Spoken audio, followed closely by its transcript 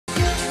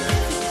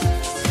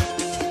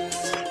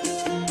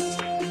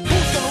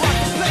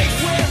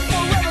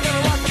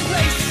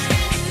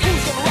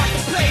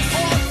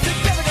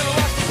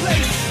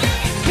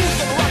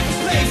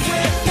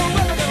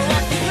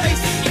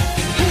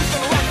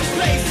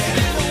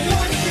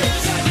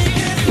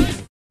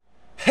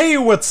Hey,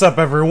 what's up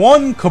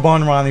everyone?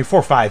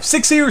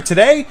 KobanRani456 here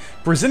today,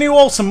 presenting you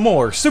all some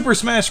more Super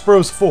Smash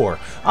Bros. 4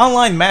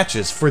 online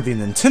matches for the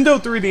Nintendo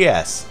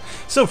 3DS.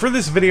 So for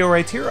this video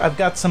right here, I've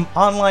got some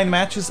online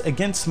matches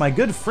against my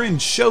good friend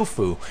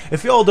Shofu.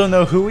 If y'all don't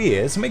know who he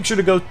is, make sure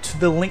to go to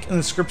the link in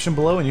the description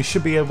below and you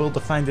should be able to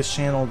find his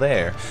channel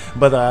there.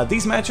 But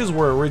these matches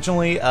were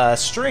originally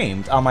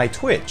streamed on my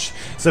Twitch.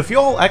 So if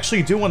y'all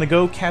actually do want to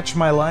go catch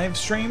my live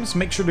streams,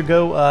 make sure to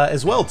go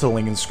as well to the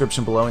link in the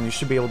description below and you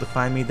should be able to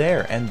find me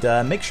there. And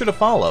make sure to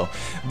follow.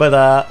 But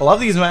a lot of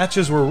these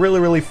matches were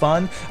really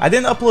fun. I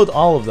didn't upload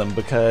all of them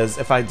because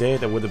if I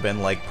did, it would have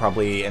been like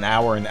probably an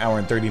hour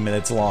and 30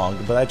 minutes long.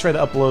 But I tried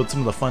to upload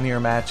some of the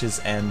funnier matches,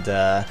 and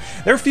there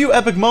are a few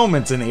epic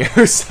moments in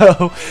here,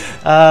 so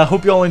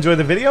hope you all enjoy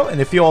the video, and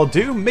if you all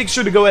do, make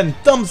sure to go ahead and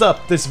thumbs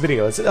up this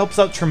video, as it helps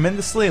out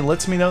tremendously and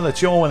lets me know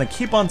that you all want to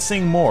keep on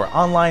seeing more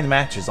online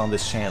matches on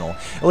this channel.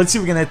 And let's see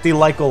if we can hit the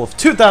like goal of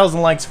 2,000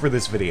 likes for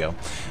this video.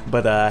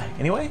 But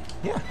anyway,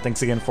 yeah,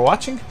 thanks again for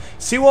watching,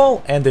 see you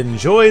all, and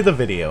enjoy the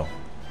video.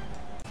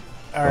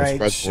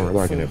 Alright,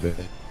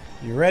 Shofu.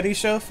 You ready,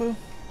 Shofu?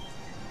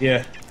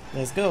 Yeah.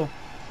 Let's go.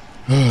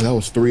 That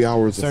was 3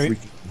 hours of freaking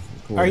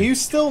recording. Are you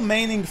still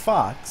maining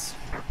Fox?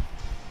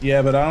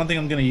 Yeah, but I don't think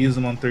I'm gonna use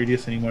them on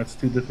 3DS anymore. It's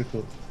too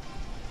difficult.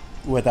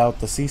 Without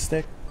the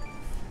C-stick?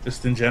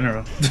 Just in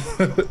general.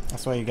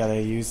 That's why you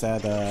gotta use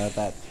that,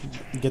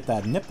 get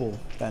that nipple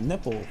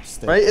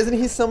stick. Right? Isn't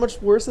he so much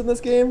worse in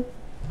this game?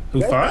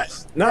 Who,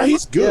 Fox? Nah,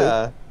 he's good.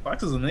 Yeah.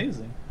 Fox is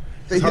amazing.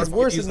 He's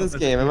worse in this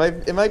game.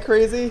 Am I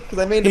crazy? Because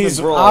I made him He's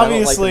in Brawl.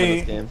 obviously I don't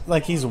like him in this game.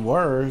 like he's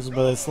worse,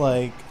 but it's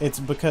like it's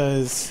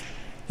because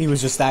he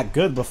was just that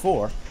good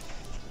before.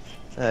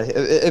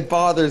 It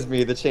bothers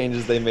me the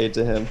changes they made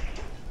to him.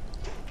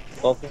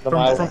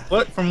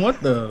 From what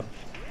though?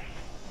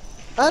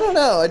 I don't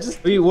know. I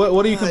just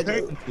What are you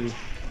comparing him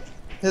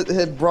to?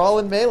 his Brawl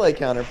and Melee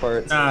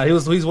counterparts. Nah,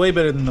 he's way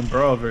better than the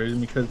Brawl version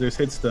because there's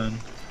hit stun.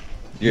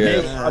 Yeah.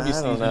 Melee,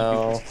 obviously, I don't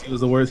know. he was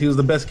the worst. He was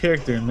the best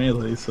character in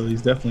Melee, so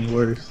he's definitely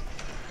worse.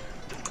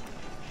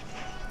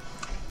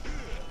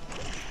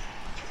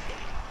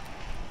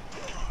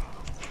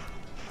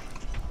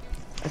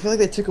 I feel like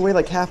they took away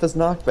like half his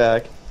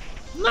knockback.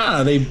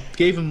 Nah, they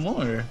gave him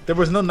more. There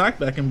was no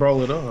knockback in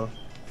Brawl at all.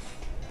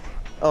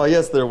 Oh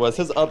yes, there was.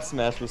 His up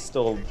smash was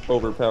still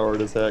overpowered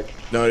as heck.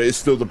 No, it's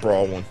still the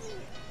Brawl one.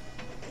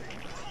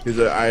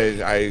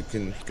 I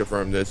can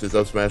confirm this. His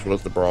up smash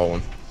was the Brawl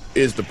one.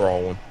 Is the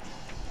Brawl one.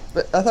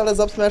 But I thought his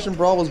up smash in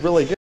Brawl was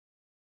really good.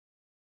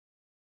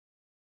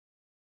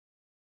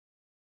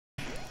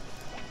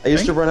 I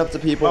used to run up to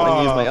people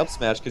and use my up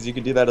smash because you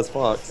could do that as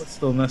Fox. That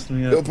still messed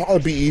me up. It'll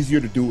probably be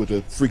easier to do with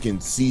a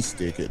freaking C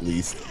stick at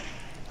least.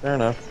 Fair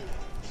enough.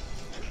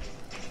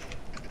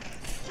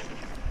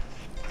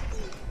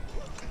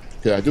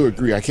 Cause I do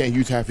agree, I can't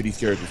use half of these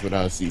characters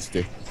without a C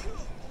stick.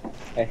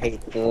 I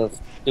hate those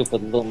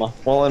stupid Luma.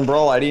 Well, in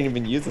Brawl, I didn't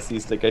even use a C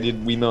stick. I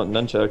did Wiimote and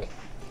Nunchuck.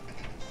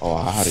 Oh,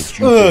 how did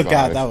you Oh survive?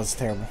 god, that was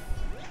terrible.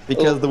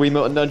 Because the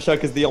Wiimote and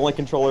Nunchuck is the only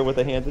controller with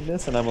a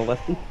handedness, and I'm a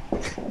lefty.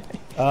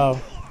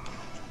 Oh.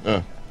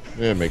 Yeah,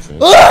 it makes sense.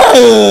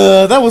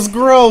 That was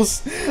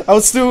gross. I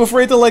was too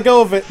afraid to let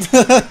go of it.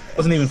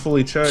 Wasn't even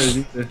fully charged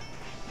either.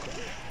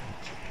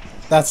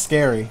 That's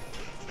scary.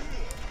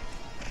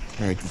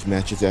 Alright, these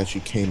matches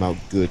actually came out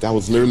good. That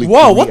was literally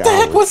Whoa, 3 what the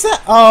heck hours. was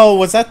that? Oh,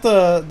 was that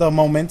the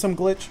momentum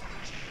glitch?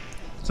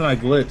 It's not a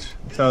glitch.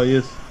 That's how he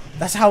is.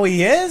 That's how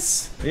he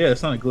is? Yeah,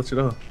 it's not a glitch at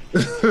all.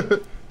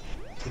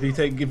 if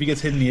he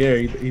gets hit in the air,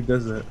 he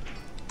does that.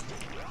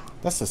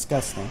 That's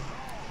disgusting.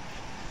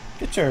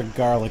 Get your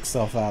garlic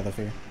self out of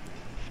here.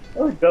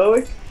 Oh,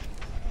 garlic.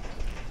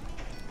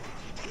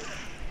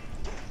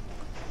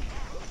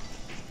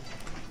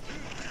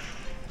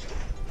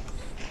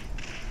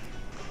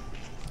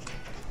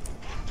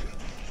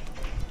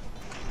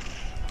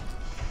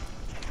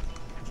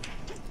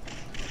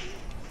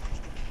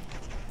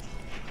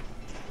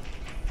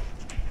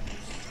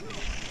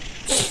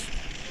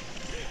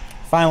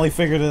 Finally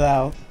figured it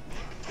out.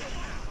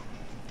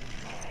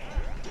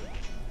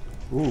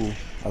 Ooh,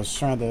 I was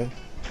trying to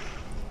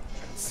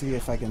see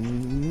if I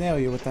can nail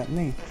you with that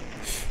knee.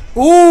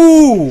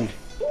 Ooh!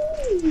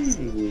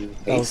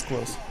 That was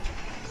close.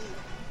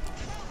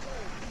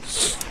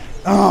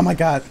 Oh my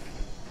god.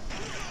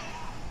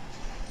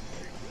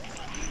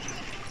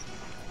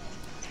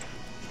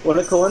 What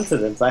a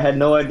coincidence. I had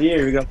no idea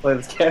you were gonna play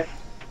this character.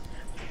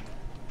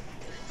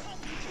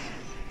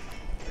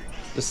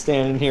 Just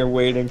standing here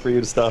waiting for you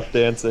to stop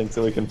dancing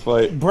so we can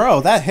fight.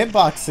 Bro, that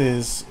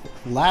hitbox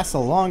lasts a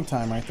long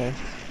time right there.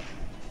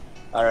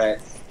 Alright.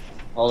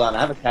 Hold on, I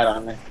have a cat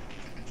on me.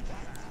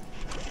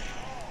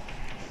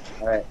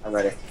 Alright, I'm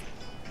ready.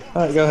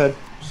 Alright, go ahead.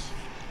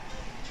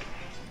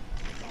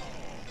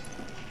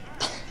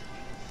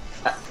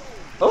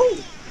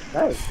 Oh!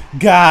 Nice.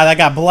 God, I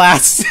got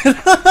blasted.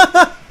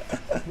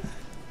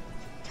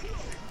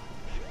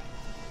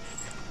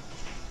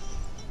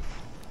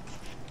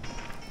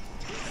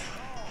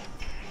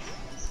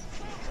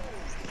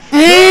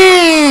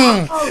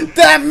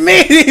 that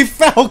meaty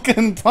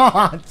Falcon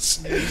Punch!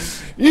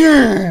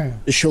 Yeah.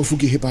 The Shofu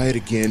get hit by it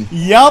again.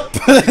 Yup,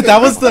 that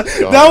was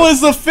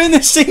the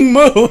finishing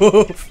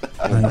move.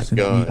 Oh my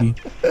god.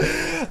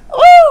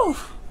 Woo!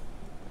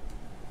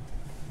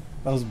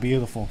 That was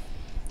beautiful.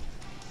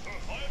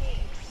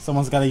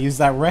 Someone's got to use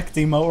that wrecked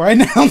emote right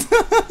now.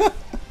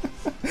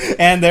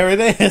 And there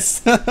it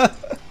is.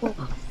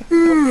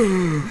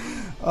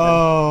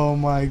 Oh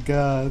my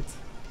god.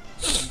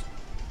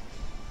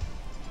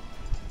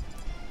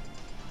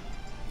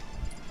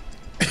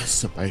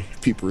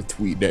 People are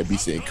tweeting at me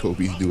saying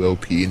Kobe's new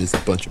LP and it's a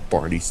bunch of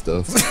Barney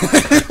stuff.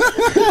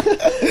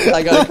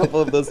 I got a couple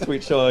of those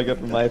tweets showing up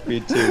in my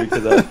feed too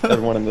because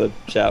everyone in the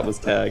chat was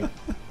tagged.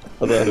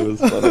 I thought it was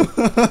funny.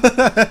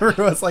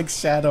 Everyone's like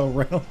Shadow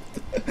Realm.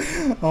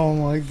 Oh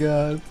my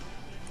god.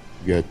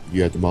 You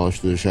got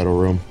demolished the Shadow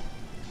Realm.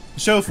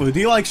 Shofu, do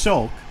you like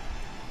Shulk?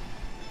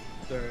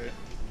 Alright.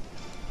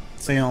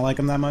 So you don't like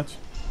him that much?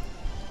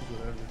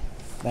 Whatever.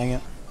 Dang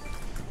it.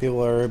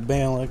 People are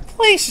being like,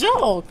 play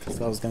Shulk!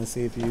 So I was gonna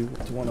see if you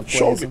want to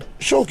play him.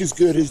 Shulk is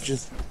good, it's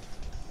just...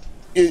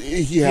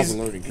 he has a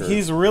learning curve.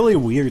 He's really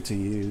weird to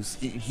use.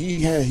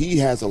 He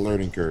has a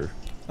learning curve.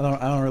 I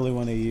don't really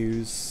want to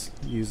use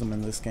him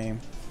in this game.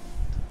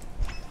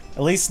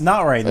 At least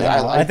not right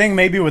now. I think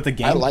maybe with the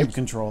GameCube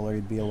controller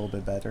he'd be a little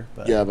bit better.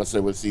 But. Yeah, but say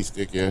with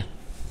C-Stick, yeah.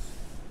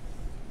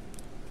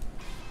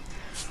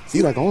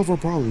 See, like all of our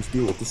problems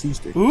deal with the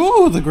C-Stick.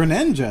 Ooh, the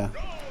Greninja.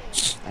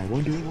 I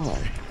wonder why.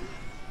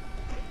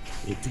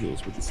 It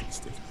deals with the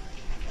C-Stick.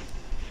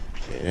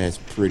 Yeah, that's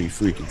pretty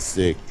freaking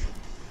sick.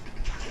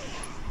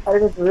 I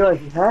didn't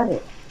realize you had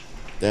it.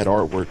 That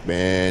artwork,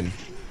 man.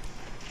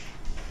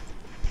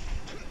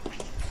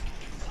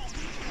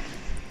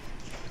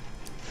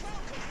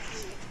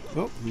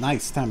 Oh,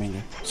 nice timing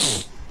there.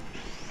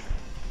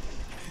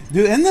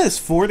 Dude, isn't this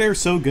Ford Air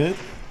so good?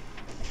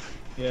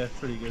 Yeah,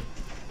 pretty good.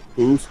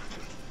 Who's?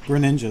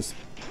 Greninjas.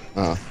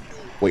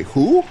 Wait,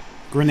 who?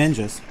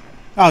 Greninjas.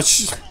 Oh,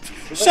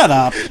 shut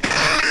up.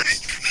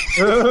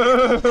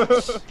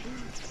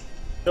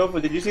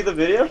 Shofu, did you see the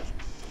video?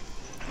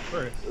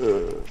 First.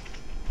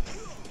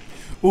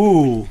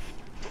 Ooh.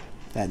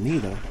 That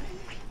Nito.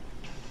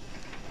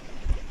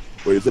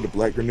 Wait, is it a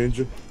black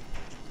Greninja?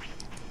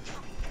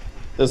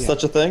 There's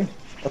such a thing?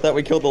 I thought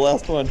we killed the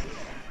last one.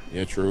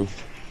 Yeah, true.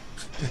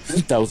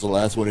 That was the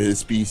last one of his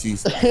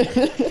species.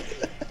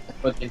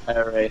 With the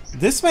entire race.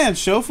 This man,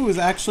 Shofu, is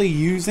actually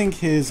using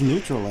his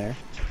neutral air.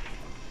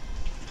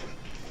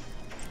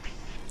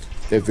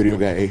 That video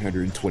got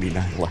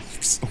 829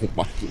 likes. Oh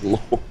my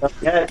lord.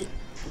 Yeah, it's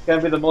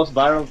gonna be the most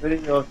viral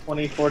video of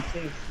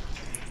 2014.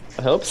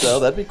 I hope so.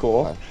 That'd be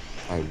cool.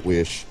 I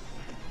wish.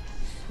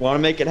 Want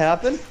to make it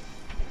happen?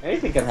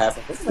 Anything can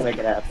happen. This can make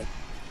it happen.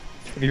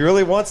 If you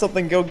really want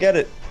something, go get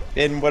it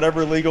in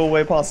whatever legal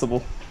way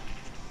possible.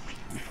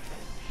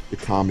 The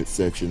comment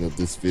section of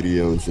this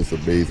video is just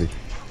amazing.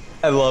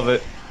 I love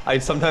it. I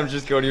sometimes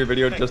just go to your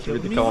video just to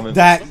read the comments.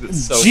 That,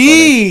 It's so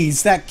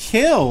jeez, that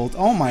killed.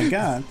 Oh my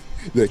god.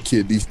 That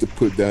kid needs to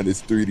put down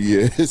his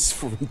 3DS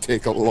for him to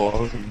take a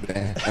long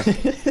nap.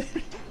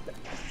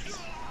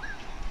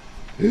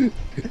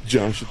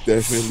 John should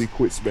definitely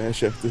quit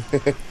Smash after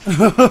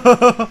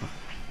that.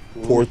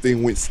 Poor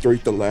thing went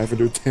straight to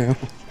Lavender Town.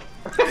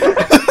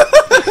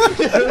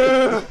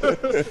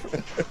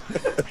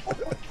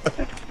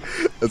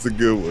 That's a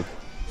good one.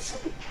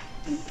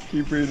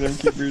 Keep reading him,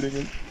 keep reading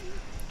him.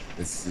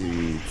 Let's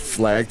see.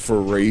 Flagged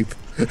for rape.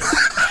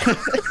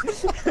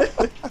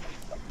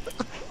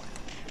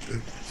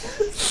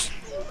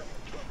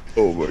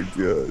 Oh my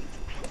god.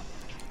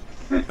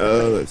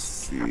 Let's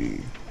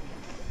see.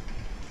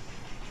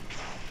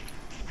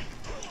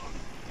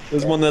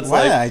 There's one that's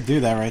Why like, did I do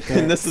that right there?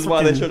 and this is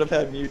why they should have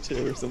had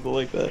Mewtwo or something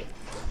like that.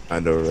 I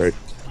know, right?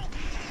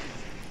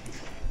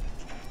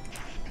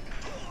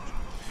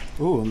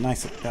 Ooh,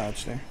 nice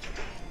dodge there.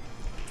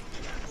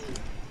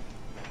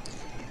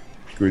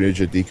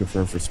 Greninja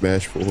deconfirmed for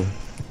Smash 4.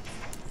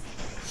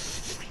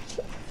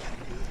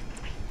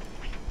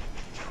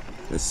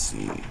 Let's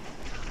see.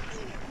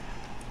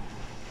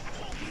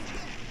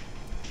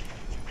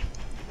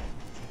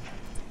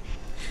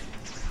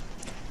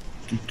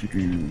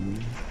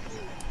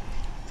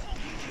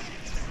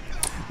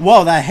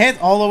 Whoa, that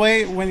hit all the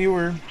way when you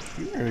were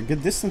a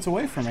good distance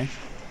away from me.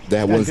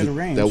 That Got wasn't good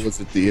range. that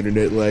wasn't the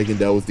internet lagging.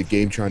 That was the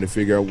game trying to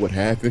figure out what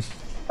happened.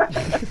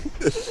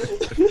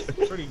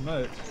 Pretty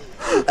much.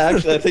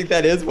 Actually, I think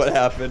that is what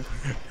happened.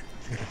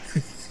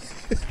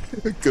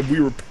 Because we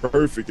were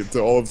perfect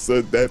until all of a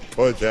sudden that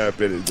punch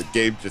happened and the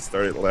game just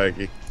started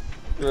lagging.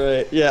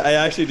 Right. Yeah, I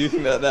actually do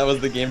think that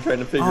was the game trying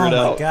to figure Oh it my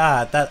out.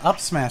 god, that up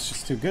smash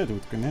is too good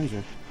with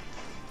Greninja.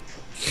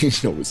 You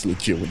know it's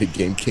legit when the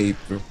game came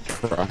to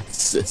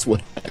process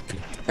what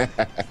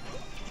happened.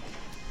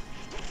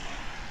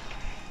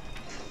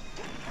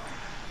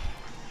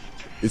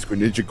 Is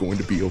Greninja going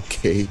to be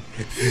okay?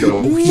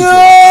 No! he's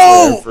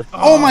No! alive forever.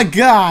 Oh my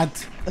god!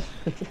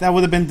 That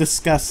would have been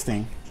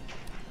disgusting.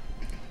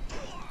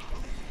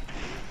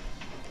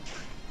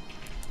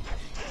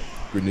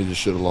 Greninja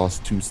should have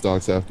lost 2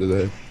 stocks after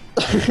that.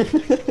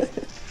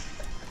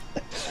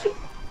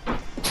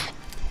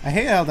 I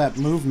hate how that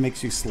move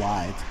makes you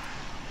slide.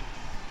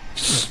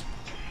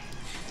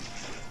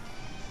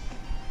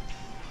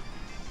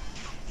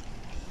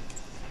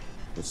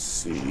 Let's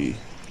see.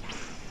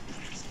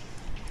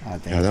 Oh,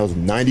 Yeah, that was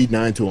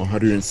 99 to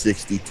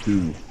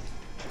 162.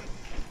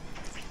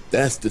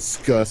 That's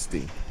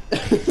disgusting.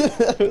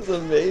 That was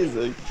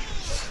amazing.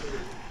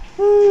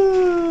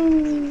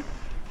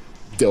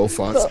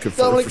 Delphox confirmed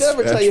Dominic, for did I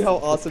ever tell Smash you how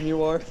awesome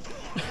you are?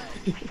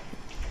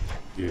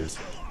 Yes.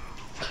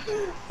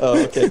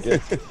 Oh, okay,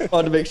 good.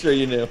 Wanted to make sure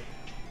you knew.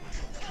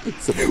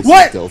 Somebody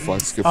What? said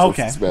Delphox confirmed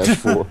Okay. for Smash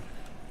 4.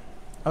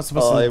 I was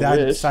supposed Oh, I to die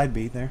wish. side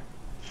beat there.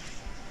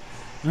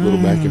 Little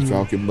Mac and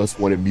Falcon must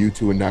wanted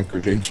Mewtwo and not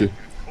Greninja.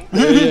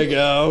 There you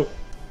go.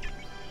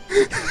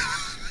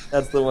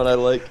 That's the one I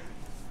like.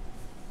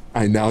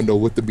 I now know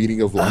what the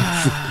meaning of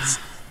life is.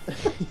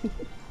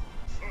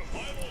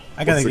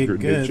 I gotta What's a get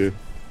Greninja? good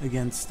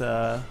against.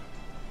 Gotta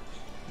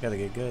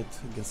get good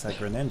against that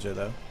Greninja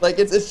though. Like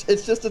it's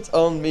just its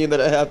own meme that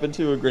it happened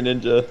to a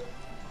Greninja.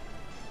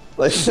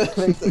 Like that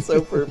makes it so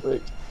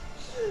perfect.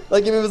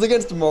 Like if it was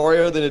against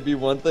Mario, then it'd be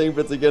one thing,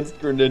 but it's against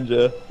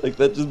Greninja. Like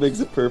that just makes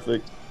it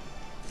perfect.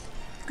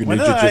 What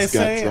did Greninja I just got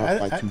say?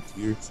 dropped I- by 2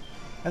 tiers.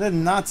 I did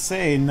not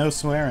say no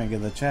swearing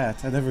in the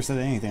chat. I never said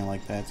anything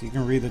like that. You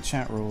can read the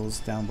chat rules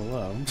down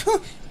below.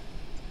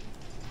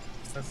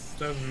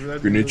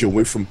 Greninja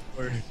went from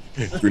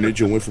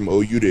Greninja went from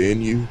OU to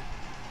NU.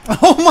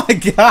 Oh my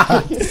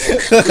god!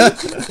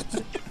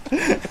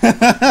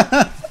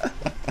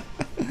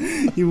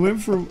 You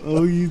went from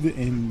OU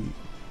to NU.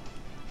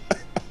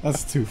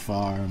 That's too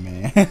far,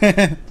 man.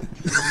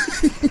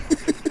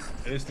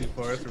 It's too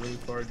far. It's a really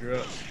far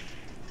drop.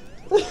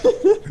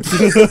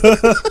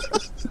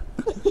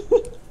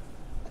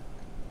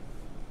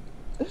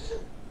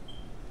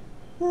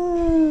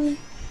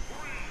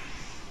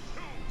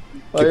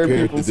 Why are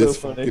Compared people to so this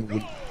funny?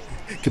 Falcon,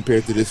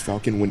 compared to this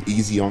Falcon went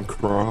easy on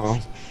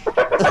Crom.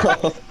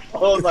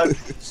 Oh my!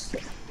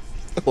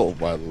 Oh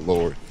my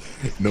lord.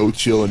 No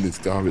chill in this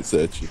comment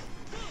section.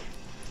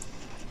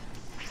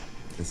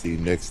 Let's see,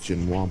 next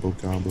gen Wombo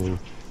combo.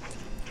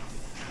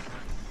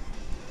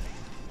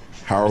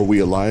 How are we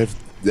alive?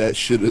 That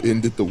should have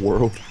ended the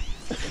world.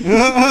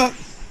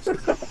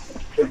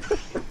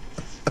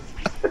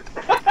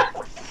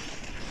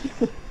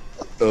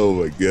 Oh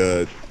my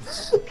god.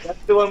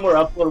 That's the one we're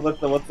uploading with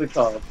the what's it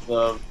called?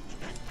 The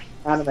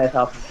anime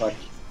Falcon Punch.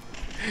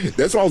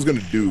 That's what I was gonna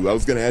do. I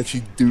was gonna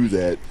actually do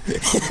that.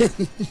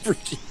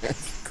 Freaking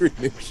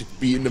Greninja should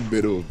be in the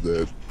middle of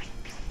that.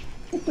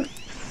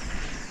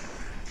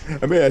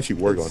 I may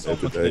actually work on So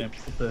that much today. damage.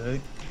 What the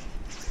heck?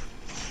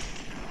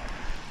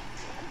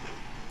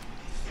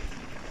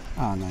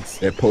 Oh, nice.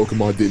 That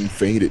Pokemon didn't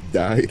faint, it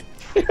died.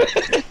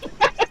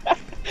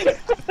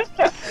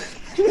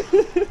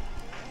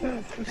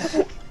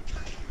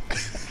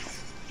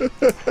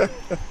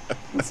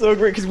 It's so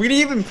great because we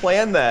didn't even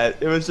plan that.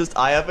 It was just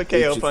I have a KO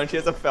just- punch, he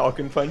has a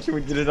Falcon punch, and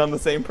we did it on the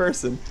same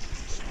person.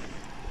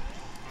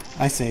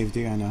 I saved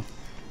you, I know.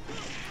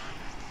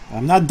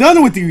 I'm not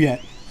done with you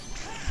yet.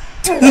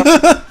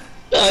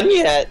 Done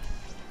yet.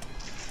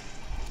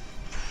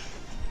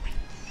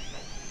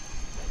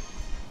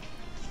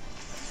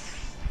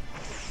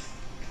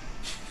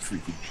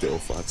 Freaking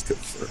Delphox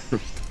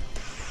confirmed.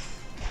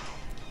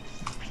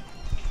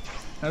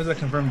 How does that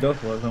confirm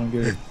Delph was? I don't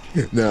get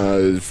it. Nah,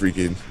 it's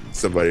freaking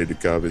somebody in the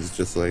comments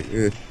just like,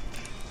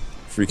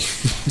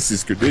 freaking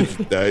this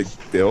Greninja died.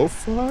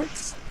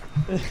 Delphox?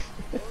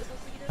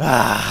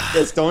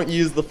 Just don't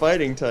use the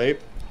fighting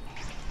type.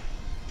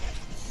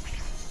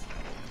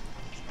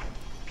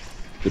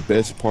 The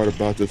best part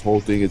about this whole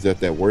thing is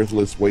that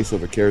worthless waste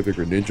of a character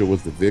Greninja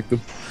was the victim.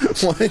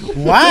 What?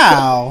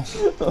 Wow!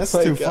 That's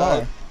my too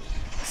God. far.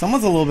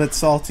 Someone's a little bit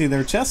salty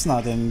their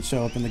chestnut didn't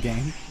show up in the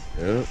game.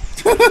 Yeah.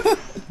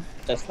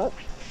 That's not.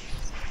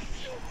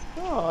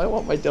 Oh, I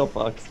want my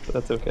Delphox, but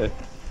that's okay.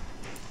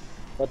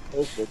 That's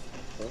perfect.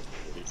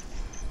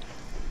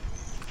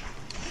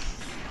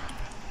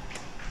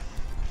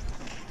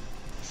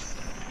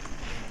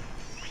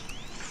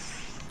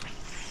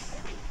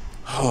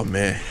 Oh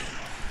man.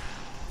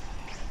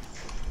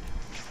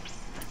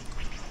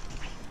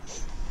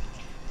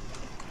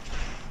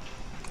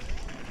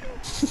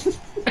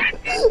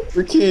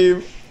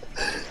 Rakeem,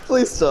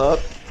 please stop.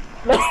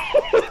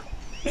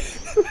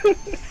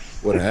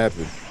 What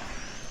happened?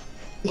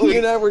 He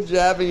and I were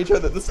jabbing each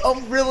other. Oh,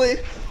 really?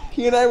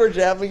 He and I were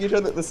jabbing each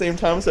other at the same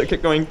time, so it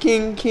kept going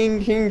king,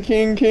 king, king,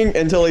 king, king,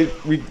 until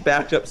we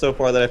backed up so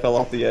far that I fell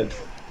off the edge.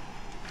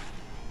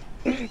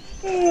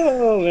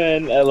 Oh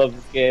man, I love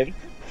this game.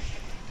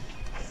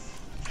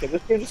 Can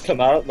this game just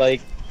come out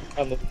like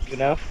on the Wii U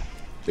now?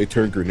 They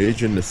turned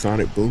Greninja into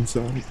Sonic Boom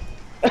Sonic?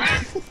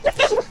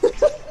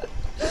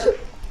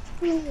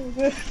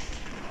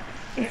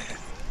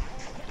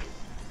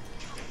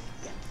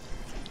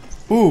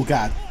 Ooh,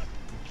 God.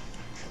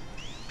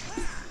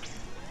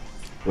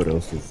 What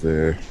else is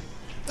there?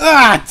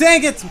 Ah,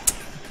 dang it!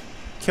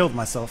 Killed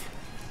myself.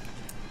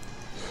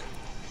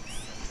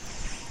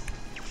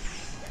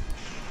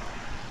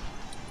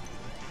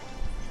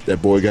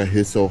 That boy got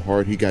hit so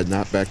hard he got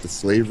knocked back to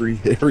slavery.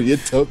 Harriet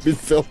Tubman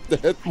felt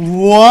that.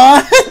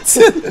 What?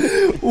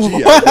 Well,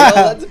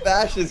 that's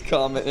Bash's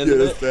comment, Yeah, isn't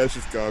that's it?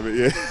 Bash's comment.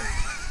 Yeah.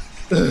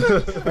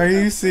 Are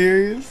you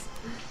serious?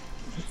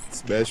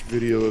 Smash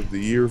video of the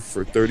year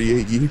for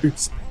 38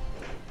 years.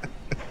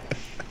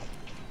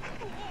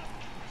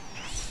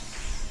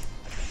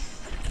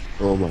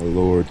 Oh my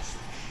lord.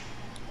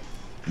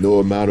 No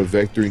amount of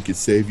vectoring can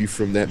save you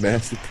from that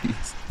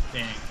masterpiece.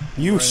 Dang.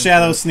 You Right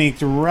shadow into it.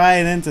 sneaked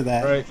right into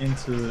that. Right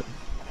into it.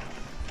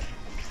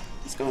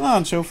 What's going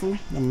on, Shofu?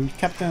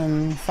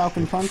 Captain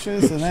Falcon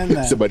punches and then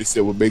that. Somebody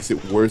said what makes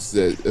it worse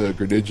that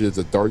Greninja is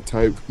a dark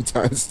type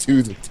times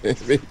 2 the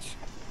damage.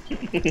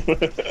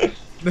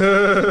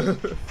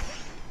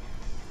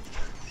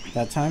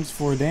 That times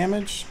 4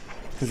 damage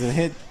because it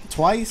hit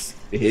twice.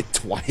 It hit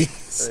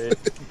twice. Right.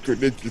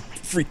 Greninja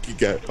freaking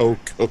got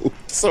Oko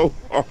so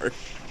hard.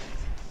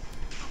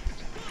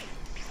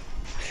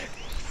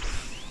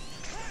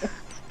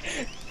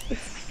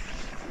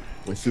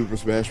 When Super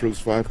Smash Bros.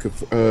 5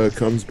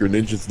 comes,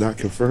 Greninja's not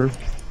confirmed.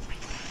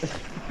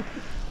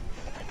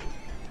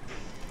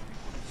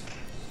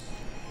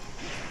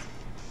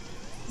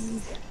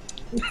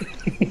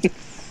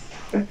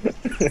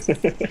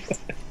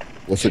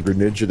 What's a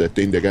Greninja? That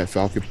thing that got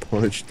Falcon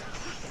punched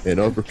and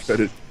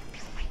uppercutted.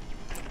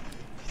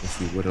 Let's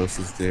see what else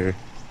is there.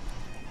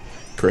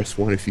 Press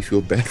 1 if you feel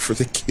bad for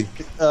the kid.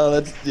 Oh,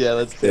 that's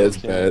That's can't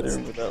bad.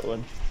 remember with that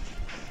one.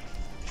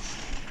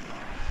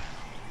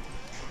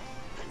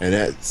 And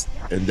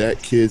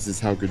that kids is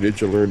how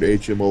Greninja learned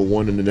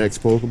HMO1 in the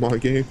next Pokemon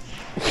game.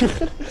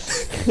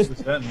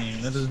 What's that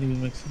mean? That doesn't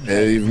even make sense. And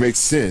it even makes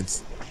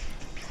sense.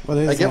 What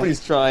is I get that? what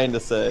he's trying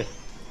to say.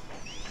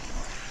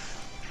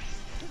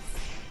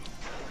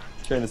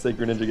 Trying to say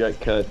Greninja got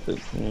cut, but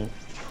yeah.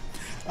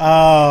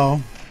 Oh.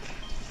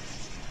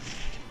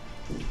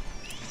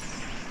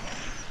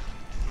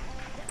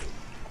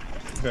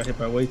 Got hit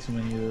by way too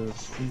many of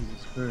those.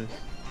 Jesus Christ.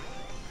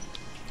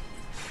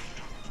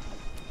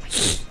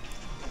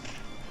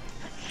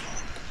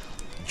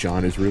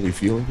 John is really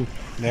feeling it.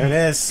 There it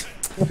is.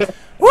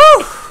 Woo!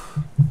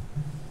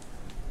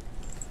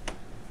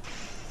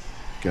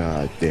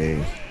 God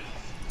dang.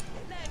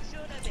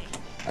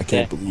 I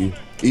can't believe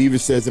it even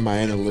says in my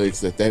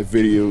analytics that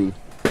video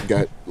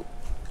got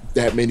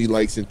that many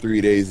likes in 3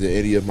 days and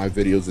any of my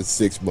videos in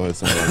 6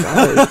 months. I'm like,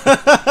 all right.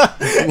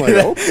 I'm like,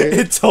 okay.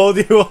 It told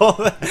you all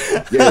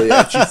that. Yeah, it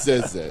actually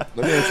says that.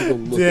 Let me actually go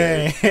look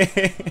at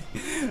it.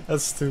 Dang.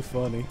 That's too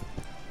funny.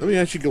 Let me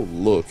actually go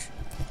look.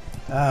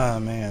 Ah,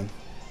 man.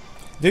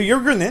 Dude,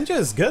 your Greninja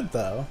is good,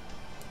 though.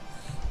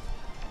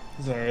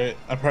 It's alright.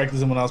 I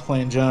practiced him when I was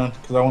playing John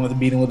because I wanted to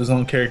beat him with his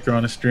own character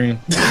on the stream.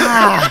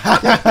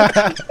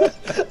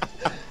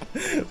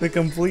 The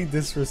complete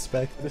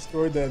disrespect.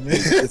 Destroyed that man.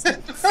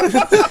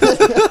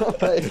 Oh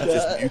my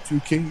Just God.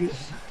 Mewtwo King it?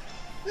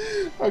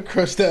 I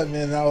crushed that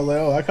man and I was like,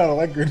 oh, I kind of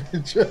like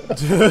Greninja.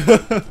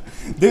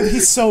 Dude,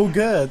 he's so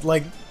good.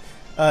 Like,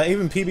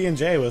 even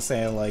PB&J was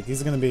saying, like,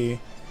 he's gonna be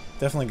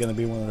definitely gonna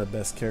be one of the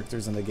best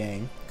characters in the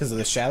game because of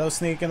the shadow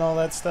sneak and all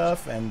that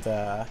stuff, and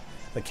the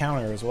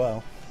counter as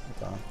well.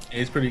 So, Yeah,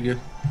 he's pretty good.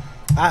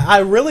 I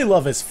really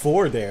love his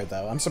forward air,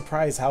 though. I'm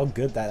surprised how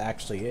good that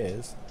actually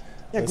is.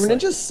 Yeah, It's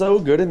Greninja's so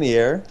good in the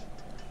air.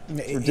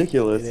 It's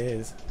ridiculous. It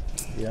is.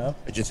 Yeah.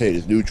 I just hate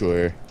his neutral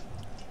air.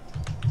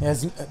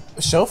 Yes.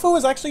 Shofu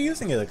was actually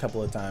using it a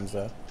couple of times,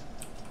 though.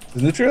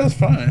 The neutral is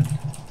fine.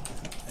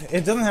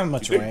 It doesn't have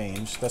much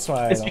range. That's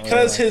why It's I don't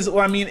because really like his.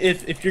 Well, I mean,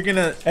 if you're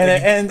gonna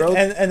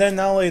And then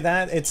not only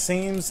that, it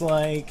seems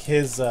like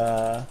his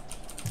what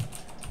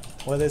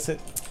is it?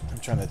 I'm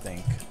trying to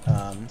think.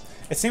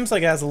 It seems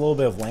like it has a little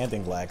bit of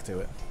landing lag to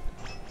it.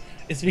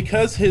 it's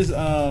because his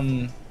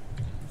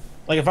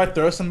like if I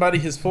throw somebody,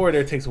 his forward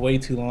air takes way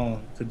too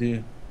long to do.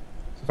 So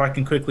if I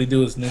can quickly do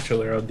his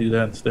neutral air, I'll do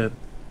that instead.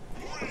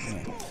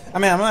 I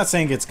mean, I'm not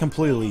saying it's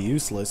completely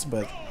useless,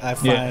 but I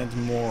find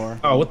more.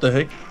 Oh, what the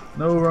heck?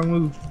 No, wrong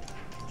move.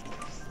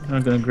 You're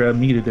not gonna grab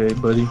me today,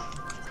 buddy.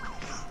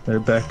 Better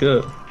back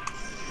up.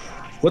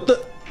 What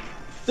the?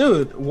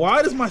 Dude,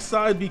 why does my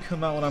side B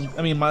come out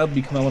when my up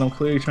B come out when I'm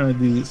clearly trying to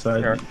do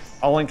side Here, B?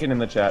 I'll link it in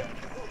the chat.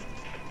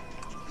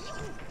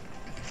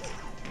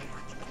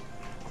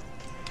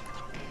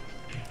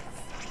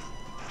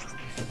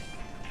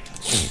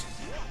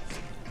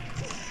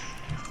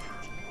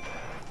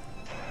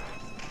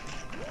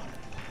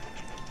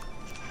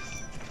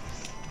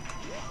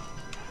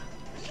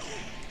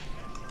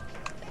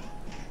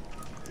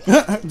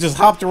 Just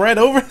hopped right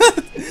over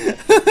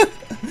it.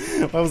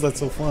 Why was that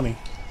so funny?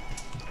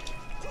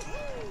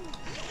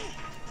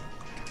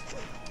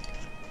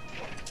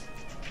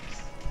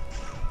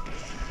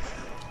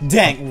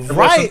 Dang,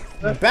 right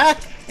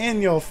back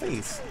in your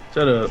face.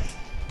 Shut up.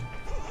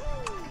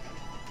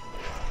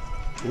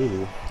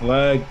 Ooh.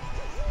 Lag.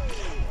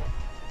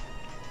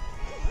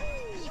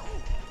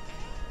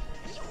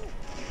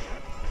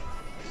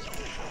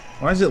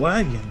 Why is it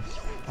lagging?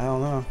 I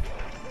don't know.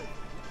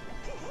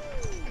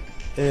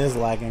 It is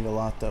lagging a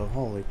lot though.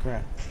 Holy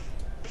crap.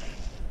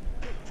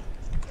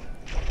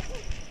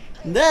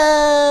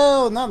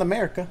 No, not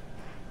America.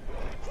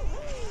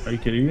 Are you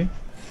kidding me?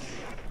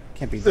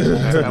 Can't be doing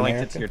that to I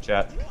linked it to your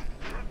America. chat.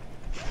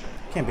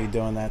 Can't be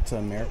doing that to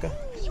America.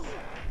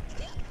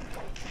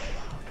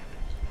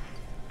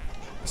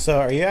 So,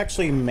 are you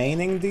actually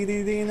maining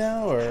DDD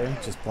now, or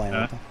just playing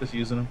with him? Just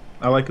using him.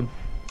 I like him.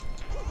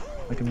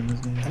 Like him in this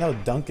game. I know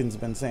Duncan's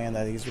been saying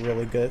that he's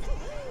really good.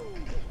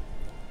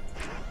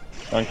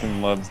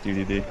 Duncan loves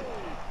DDD.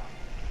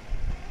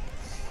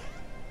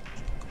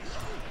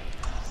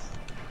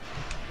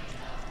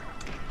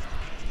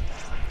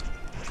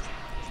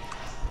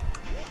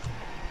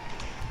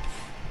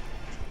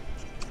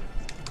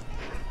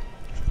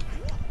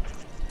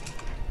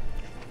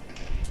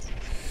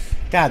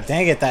 God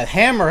dang it, that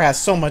hammer has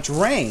so much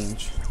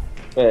range.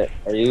 Wait,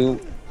 are you?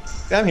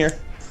 Yeah, I'm here.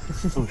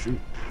 Oh shoot.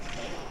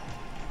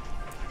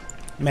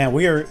 Man,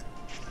 we are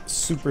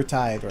super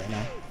tied right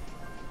now.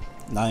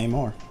 Not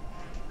anymore.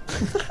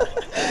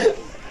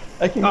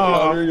 I can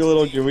counter your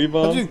little gooey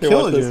bomb. How'd you Here,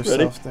 kill watch this,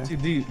 ready? yourself there? Too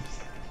deep.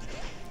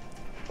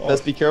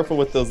 Best be careful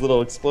with those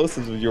little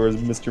explosives of yours,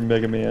 Mr.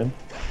 Mega Man.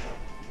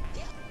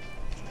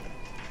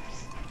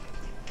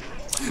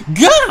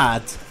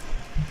 God!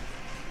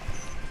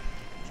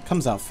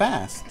 Comes out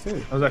fast, too.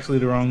 That was actually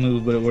the wrong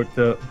move, but it worked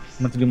out.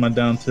 I'm about to do my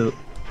down tilt.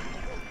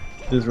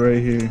 This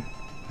right here.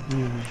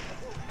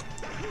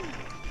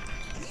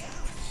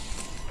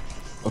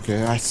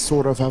 Okay, I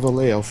sort of have a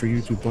layout for you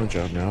to punch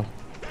out now.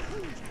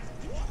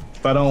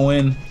 If I don't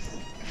win,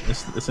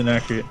 it's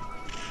inaccurate.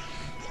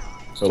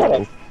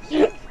 Hello.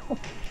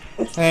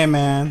 Hey,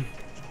 man.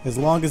 As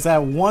long as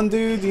that one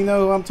dude, you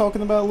know who I'm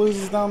talking about,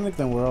 loses, Dominic,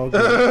 then we're all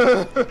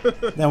good.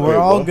 Then we're Wait,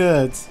 all what?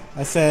 good.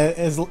 I said,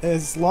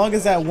 as long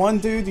as that one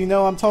dude, you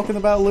know I'm talking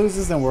about,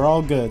 loses, then we're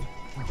all good.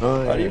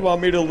 Why do you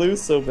want me to lose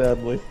so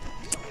badly?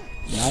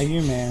 Not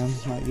you, man.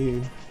 Not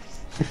you.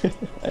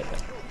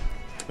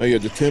 Oh yeah,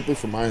 the template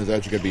for mine is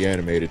actually gonna be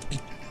animated.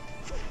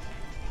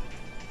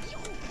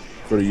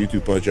 For the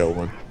YouTube punch out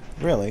one.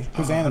 Really?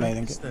 Who's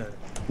animating it?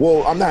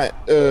 Well, I'm not.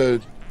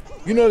 You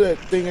know that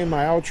thing in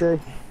my outro?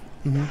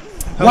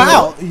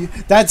 Wow!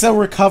 That's a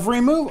recovery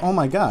move? Oh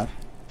my god.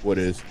 What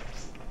is?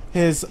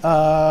 His,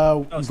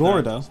 it's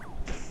Gordo.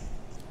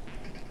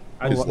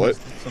 I just What?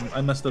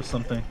 I messed up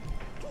something.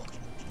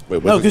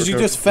 Wait, No, what's because the you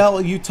just fell,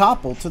 you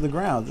toppled to the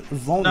ground. No,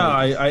 Vulnerable.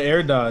 I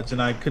air dodged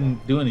and I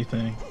couldn't do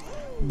anything.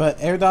 But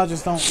air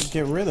dodges don't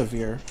get rid of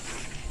your...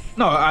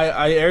 No,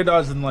 I air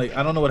dodged and like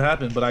I don't know what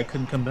happened, but I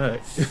couldn't come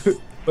back.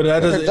 But that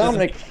doesn't.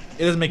 Dominic,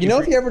 it doesn't make you know,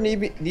 free. if you ever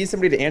need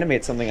somebody to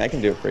animate something, I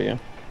can do it for you.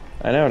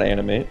 I know how to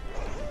animate.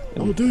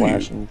 Oh, do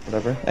Flash you? and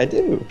whatever. I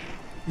do.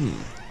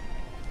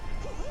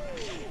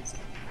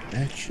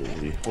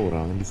 Actually, hold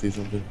on, let me see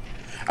something.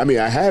 I mean,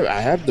 I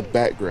have the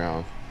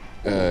background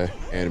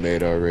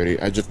animated already.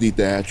 I just need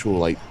the actual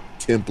like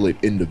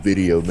template in the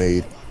video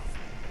made.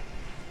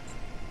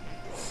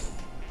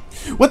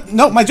 What?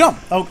 No, my jump!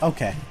 Oh,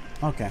 okay.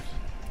 Okay.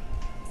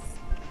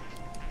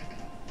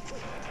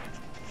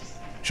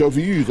 Shofu,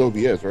 you use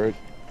OBS, right?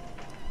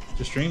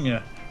 To stream,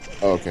 yeah.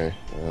 Okay,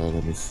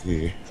 let me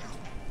see.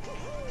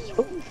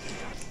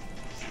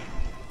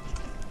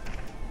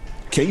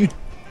 Can you?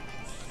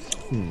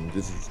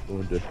 This is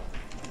going to.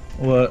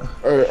 What?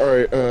 All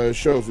right,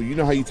 Shofu. You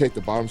know how you take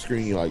the bottom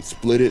screen, you like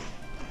split it,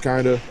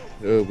 kind of,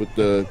 with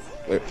the.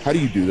 Like, how do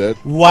you do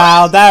that?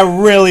 Wow, that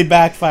really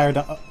backfired.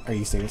 Are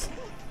you serious?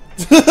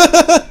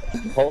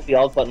 Hold the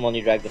alt button when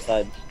you drag the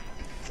sides.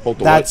 Hold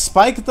the That what?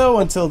 spiked, though,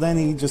 until then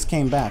he just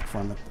came back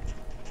from it.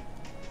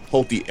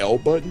 Hold the L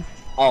button.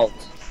 Alt.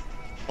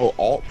 Oh,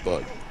 Alt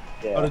button.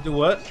 Yeah. How to do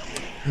what?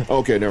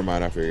 Okay, never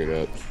mind. I figured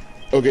it out.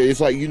 Okay, it's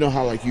like you know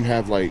how like you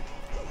have like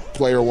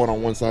player one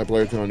on one side,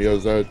 player two on the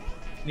other side.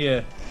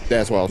 Yeah.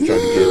 That's what I was trying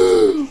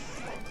to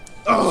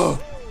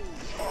get.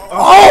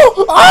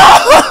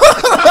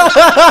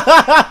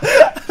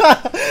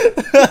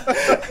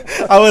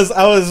 I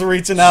was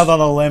reaching out on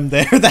a limb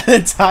there that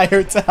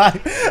entire time.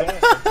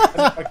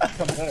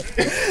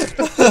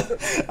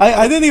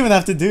 I didn't even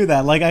have to do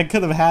that. Like I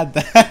could have had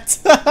that.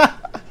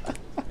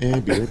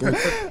 And be right back.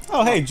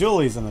 Oh hey,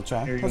 Julie's in the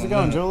chat. Here you How's it go.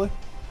 going, Julie?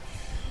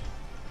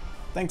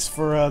 Thanks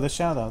for the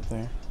shout out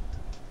there.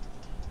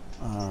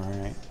 All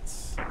right.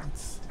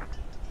 Let's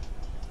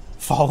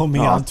follow me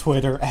on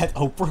Twitter at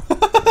Oprah.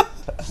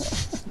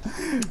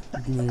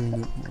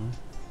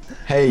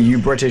 Hey, you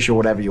British or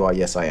whatever you are?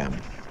 Yes, I am.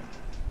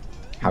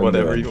 How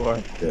Whatever you doing? you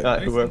are. Good.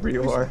 Not whoever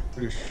you are.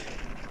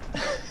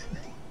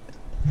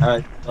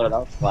 Alright, start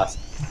out last.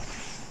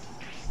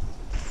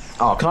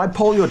 Oh, can I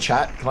poll your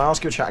chat? Can I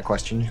ask your chat a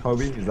question,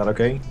 Hobie? Is that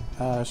okay?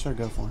 Sure,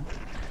 go for it.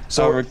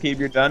 So, Rakib,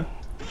 you're done?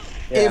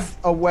 If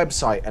a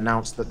website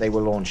announced that they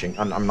were launching,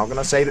 and I'm not going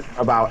to say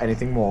about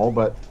anything more,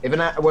 but if a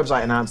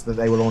website announced that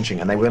they were launching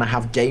and they were going to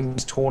have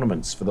games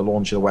tournaments for the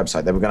launch of the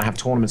website, they were going to have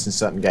tournaments in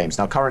certain games.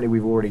 Now, currently,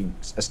 we've already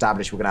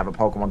established we're going to have a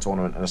Pokemon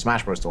tournament and a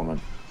Smash Bros.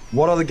 Tournament.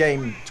 What other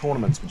game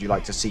tournaments would you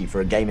like to see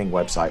for a gaming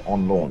website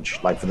on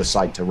launch, like for the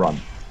site to run?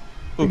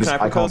 Ooh, Because can I I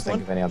can't propose think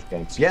one? of any other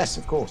games. Yes,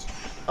 of course.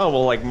 Oh,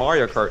 well, like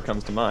Mario Kart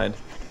comes to mind.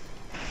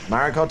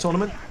 Mario Kart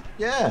tournament?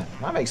 Yeah,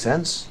 that makes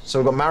sense. So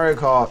we've got Mario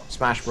Kart,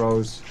 Smash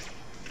Bros,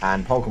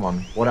 And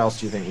Pokemon. What else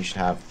do you think we should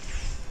have?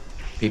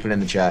 People in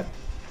the chat.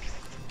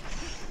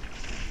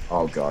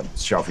 Oh god,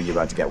 Shofu, you're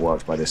about to get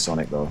worked by this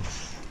Sonic though.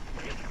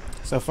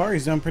 So far,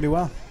 he's doing pretty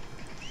well.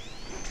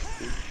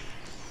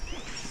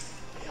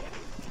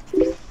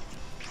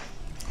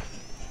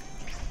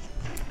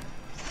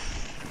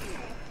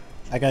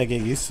 I gotta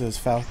get used to this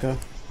Falco.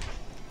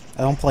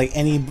 I don't play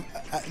any...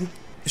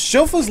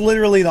 Shofu's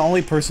literally the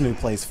only person who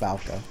plays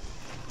Falco.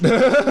 I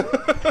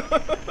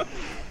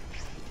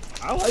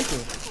like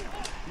him.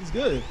 He's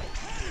good.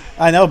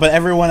 I know, but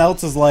everyone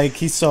else is like,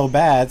 he's so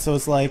bad, so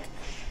it's like,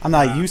 I'm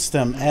not used to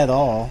him at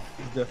all.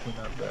 He's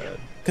definitely not bad.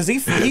 Because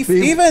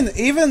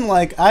even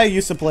like, I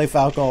used to play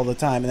Falco all the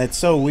time, and it's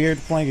so weird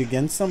playing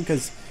against him,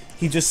 because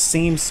he just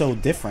seems so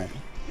different.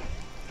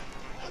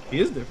 He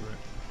is different.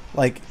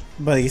 Like,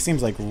 but he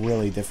seems like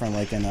really different,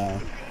 like in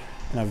a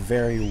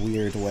very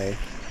weird way.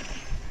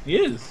 He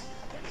is.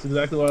 That's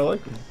exactly why I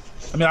like him.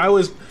 I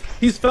mean,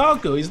 he's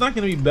Falco. He's not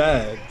going to be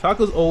bad.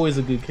 Falco's always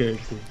a good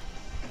character.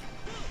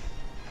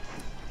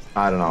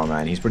 I don't know,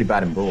 man. He's pretty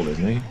bad in Brawl,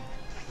 isn't he?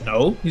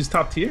 No, he's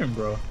top tier,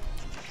 bro.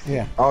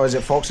 Yeah. Oh, is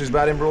it Fox who's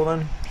bad in Brawl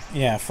then?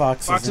 Yeah,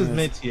 Fox is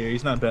mid tier.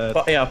 He's not bad.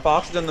 Yeah,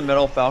 Fox is in the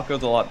middle.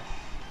 Falco's a lot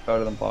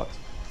better than Fox.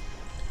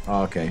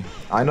 Oh, okay.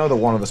 I know that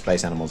one of the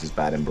space animals is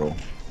bad in Brawl.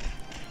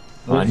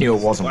 I knew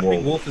it wasn't I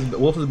think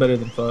Wolf is better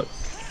than Fox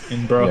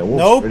in Brawl. Yeah, Wolf's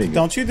nope, pretty good.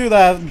 don't you do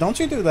that. Don't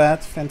you do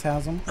that,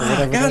 Phantasm. Or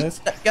whatever it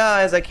is.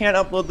 Guys, I can't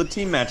upload the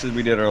team matches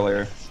we did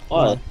earlier.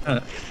 What? It I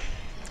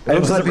looks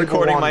was like people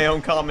recording want- my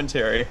own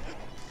commentary.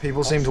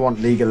 People seem to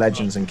want League of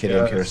Legends and Kid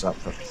Icarus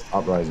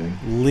Uprising.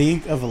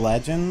 League of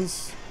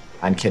Legends?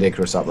 And Kid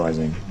Icarus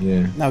Uprising,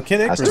 yeah. No,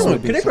 Kid Icarus That's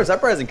would be... Kid Icarus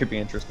Uprising could be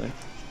interesting.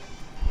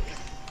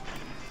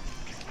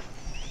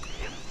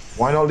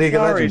 Why not League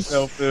of Sorry, Legends?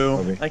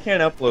 Shofu. I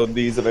can't upload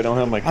these if I don't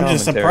have my I'm commentary.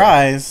 just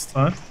surprised.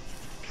 Huh?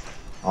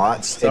 Oh,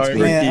 it's Sorry,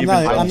 me. Man, Ricky,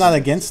 I'm not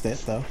against it,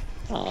 though.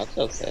 Oh, it's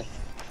okay.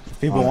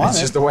 People Oh, want it's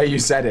it. just the way you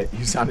said it.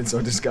 You sounded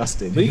so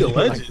disgusted. League of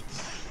Like,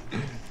 Legends.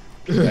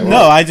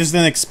 No, I just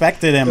didn't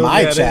expect it in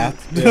my chat.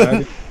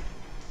 Yeah,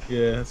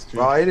 that's true.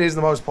 well, it is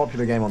the most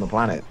popular game on the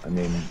planet. I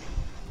mean,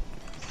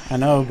 I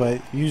know,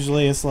 but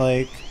usually it's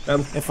like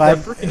if That I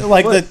freaking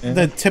like foot, man.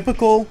 the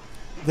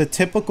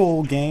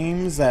typical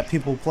games that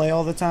people play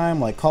all the time,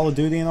 like Call of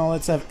Duty and all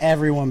that stuff,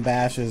 everyone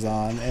bashes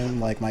on in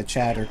like my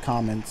chat or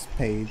comments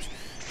page.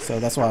 So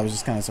that's why I was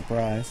just kind of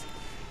surprised.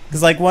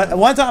 Because like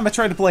one time I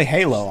tried to play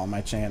Halo on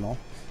my channel,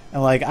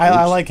 and like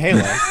I like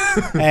Halo,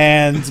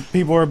 and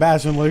people were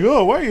bashing like,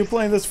 oh, why are you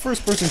playing this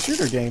first-person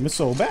shooter game? It's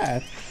so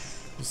bad.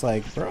 It's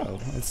like, bro,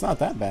 it's not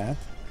that bad.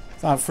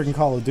 It's not freaking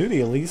Call of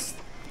Duty, at least.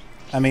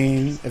 I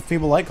mean, if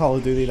people like Call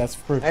of Duty, that's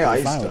perfectly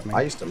hey, fine with me.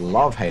 I used to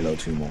love Halo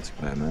 2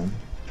 multiplayer, man.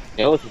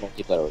 Halo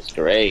multiplayer was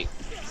great.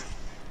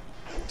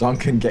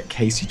 Duncan, get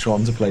Casey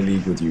Tron to play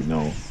League with you.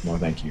 No,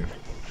 thank you.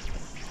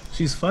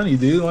 She's funny,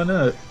 dude. Why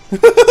not?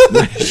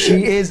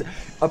 She is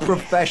a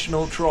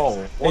professional troll.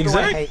 What do I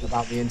Exactly. hate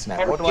about the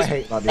internet? What do I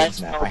hate about the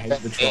internet? I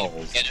hate the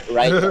trolls. Get it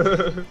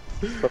right.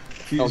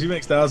 She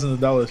makes thousands of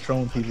dollars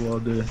trolling people all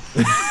day.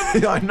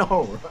 I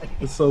know, right?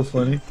 It's so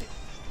funny.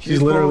 She's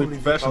literally probably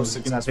the professional. most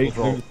She can successful take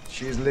troll. dudes.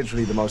 She is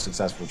literally the most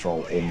successful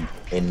troll in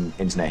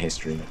internet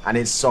history, and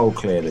it's so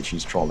clear that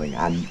she's trolling,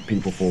 and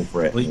people fall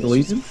for it. League of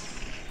Legends?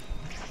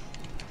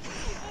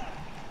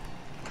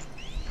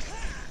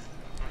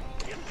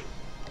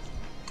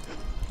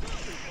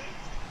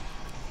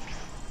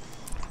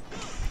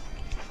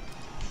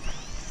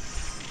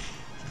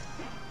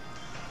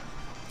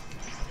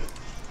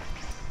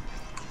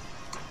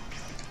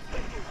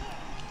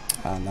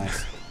 Oh,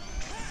 nice.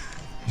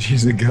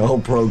 She's a girl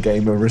pro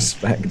gamer.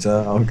 Respect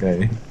her.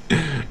 Okay,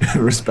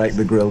 respect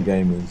the grill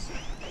gamers.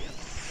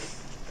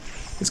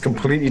 It's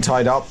completely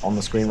tied up on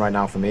the screen right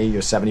now for me.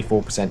 You're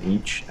 74%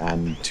 each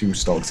and 2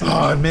 stocks each. Oh,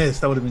 I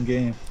missed. That would have been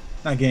game.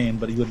 Not game,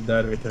 but he would have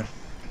died right there.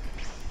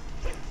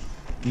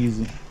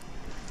 Easy.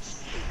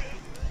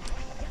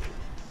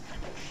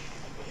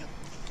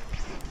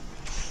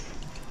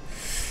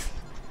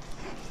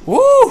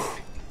 Woo!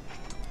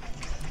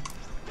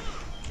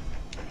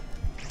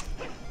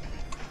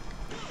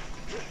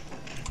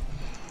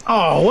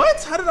 Oh,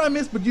 what? How did I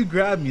miss? But you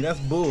grabbed me. That's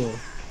bull.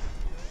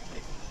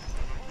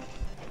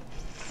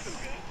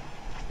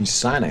 He's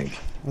Sonic.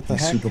 What the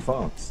He's heck? super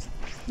fast.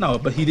 No,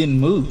 but he didn't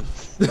move.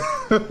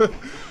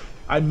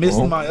 I missed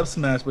Oh. my up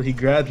smash, but he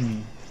grabbed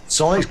me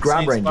Sonic's Same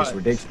grab range is spot.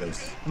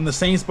 ridiculous. from the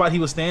same spot he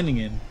was standing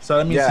in. So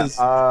that means Yeah, his,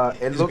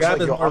 it his looks grab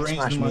like is your more up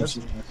ranged smash than my up moves.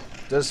 smash.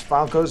 Does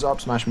Falco's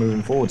up smash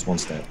moving forwards one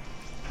step?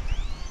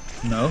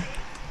 No.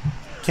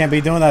 Can't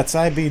be doing that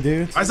side B,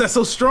 dude. Why is that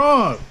so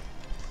strong?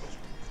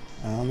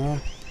 I don't know.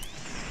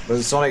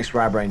 But Sonic's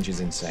grab range is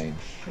insane.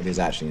 It is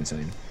actually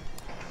insane.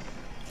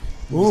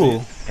 Ooh.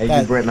 Hey,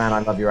 that- you Britman, I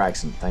love your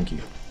accent. Thank you.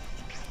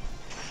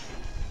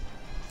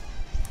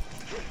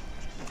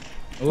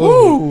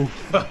 Ooh.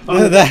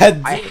 that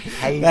I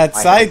hate that I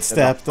hate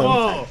sidestep though.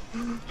 Oh!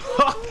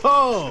 Ho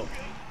ho!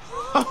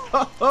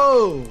 Ho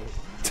ho!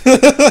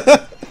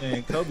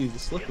 Man, Kobe's a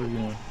slippery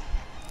one.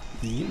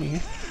 Yeah.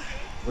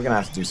 We're gonna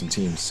have to do some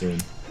teams soon.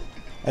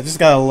 I just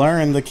gotta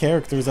learn the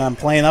characters I'm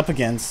playing up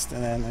against,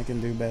 and then I can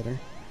do better.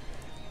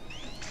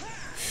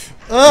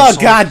 Oh,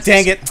 god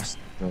dang it!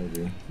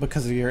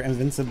 Because of your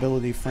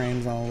invincibility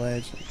frames on a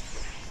ledge.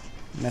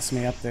 Mess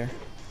me up there.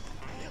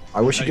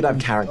 I wish you could have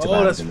character Oh,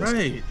 balance that's in this.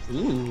 right.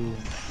 Ooh.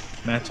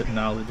 Matchup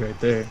knowledge right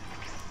there.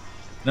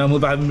 Now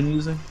move I haven't been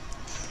using.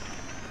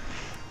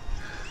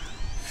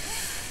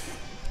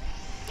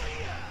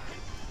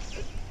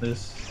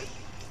 This.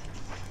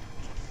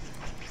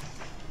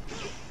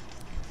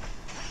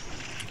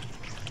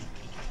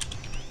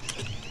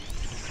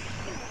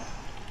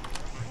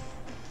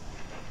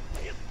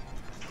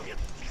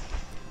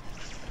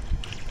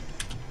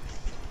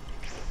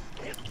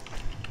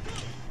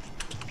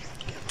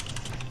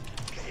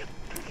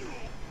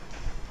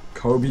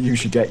 Kobe, you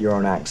should get your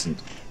own accent.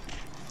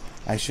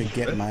 I should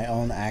get my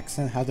own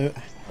accent. How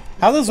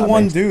does That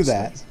one makes do no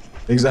that? sense.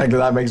 Exactly,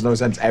 that makes no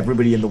sense.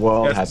 Everybody in the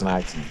world Yes. has an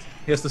accent.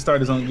 He has to start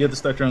his own. You have to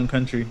start your own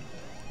country,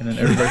 and then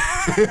everybody.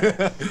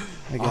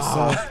 I guess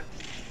so.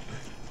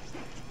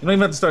 You don't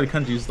even have to start a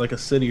country. It's like a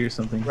city or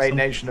something. Great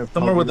nation of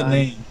Somewhere with a Kobe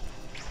name. land.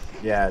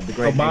 Yeah, the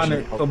great nation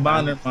of Kobe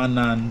land. Kobaner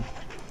Manan.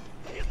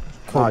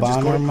 Just call it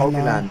Kobaner Kobe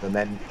Manan.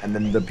 land, and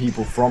then the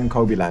people from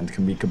Kobe land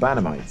can be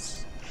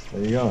Cabanamites.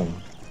 There you go.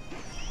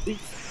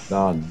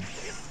 Done.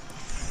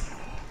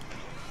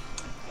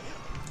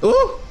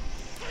 Ooh!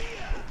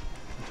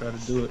 Try to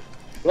do it.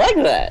 Like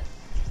that.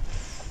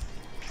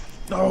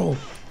 No!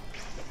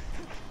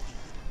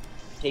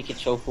 Take it,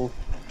 Shofu.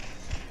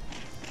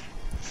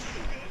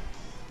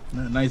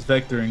 Nice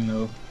vectoring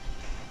though.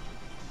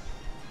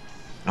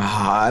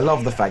 Ah, I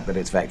love the fact that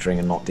it's vectoring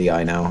and not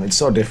DI now. It's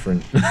so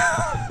different.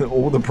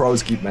 All the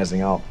pros keep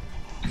messing up.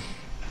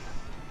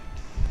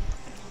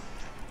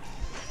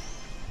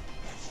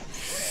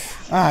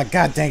 Ah,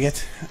 god dang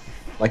it.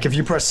 Like if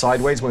you press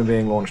sideways when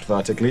being launched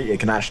vertically, it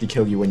can actually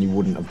kill you when you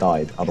wouldn't have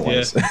died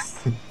otherwise.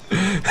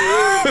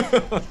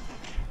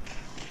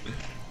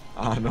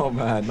 Ah, no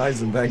man,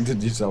 nice and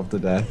vectored yourself to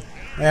death.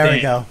 There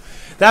we go.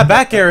 That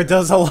back air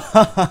does a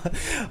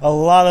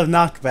lot of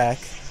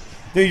knockback.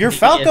 Dude, your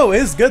Falco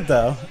is good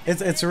though.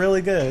 It's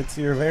really good.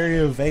 You're very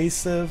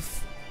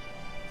evasive.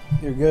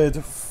 You're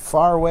good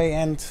far away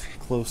and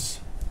close.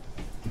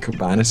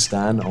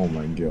 Cabanistan? Oh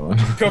my god.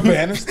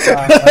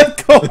 Cabanistan.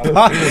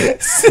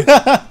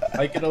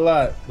 Like it a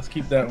lot. Let's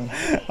keep that one.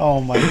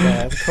 Oh my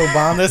god.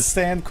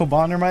 Kobanistan,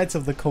 Kobanermites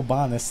of the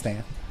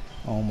Kobanistan.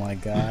 Oh my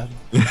god.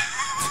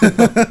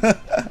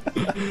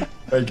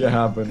 Make it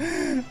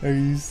happen. Are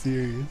you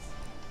serious?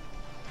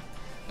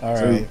 So,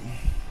 Alright.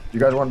 you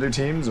guys want to do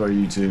teams, or are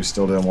you two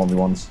still doing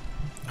 1v1s?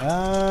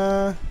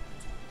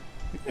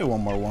 We can do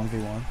one more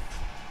 1v1.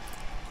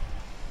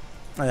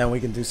 And then we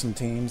can do some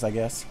teams, I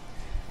guess.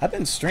 I've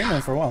been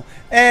streaming for a while.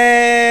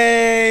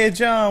 Hey,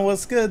 John,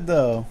 what's good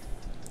though?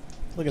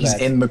 Look at He's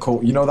that. in the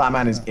call. You know that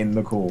man is in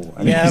the call.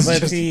 and Yeah, he's but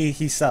just- he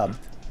subbed.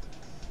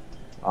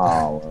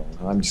 Oh,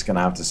 well, I'm just gonna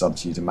have to sub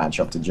to you to match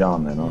up to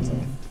John then, aren't I?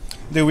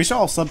 Dude, we should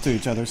all sub to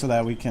each other so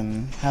that we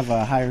can have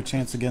a higher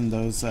chance of getting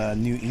those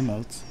new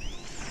emotes.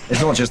 It's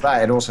not just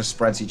that, it also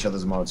spreads each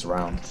other's emotes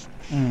around.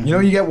 Mm. You know,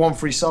 you get one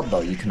free sub though.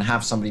 You can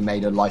have somebody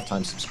made a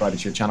lifetime subscriber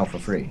to your channel for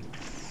free.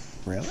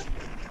 Really?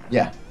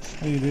 Yeah.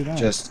 How do you do that?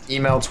 Just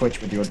email Twitch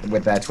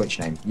with their Twitch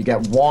name. You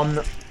get one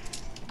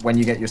when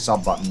you get your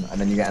sub button, and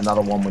then you get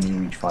another one when you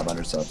reach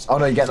 500 subs. Oh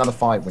no, you get another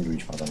 5 when you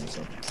reach 500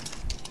 subs.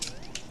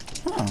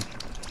 Huh.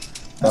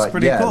 That's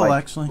pretty yeah, cool, like,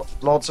 actually.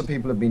 Lots of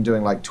people have been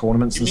doing like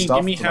tournaments and stuff.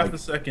 Give me to, half like, a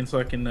second so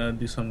I can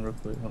do something real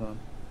quick. Hold on.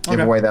 give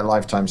Okay. away their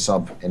lifetime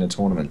sub in a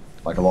tournament.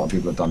 Like a lot of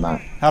people have done that.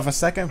 Half a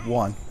second?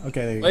 One.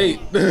 Okay, there you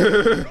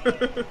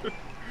Wait.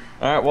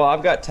 Alright, well,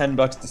 I've got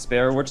 $10 to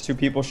spare. Which two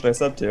people should I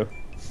sub to?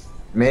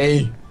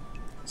 Me,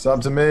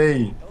 sub to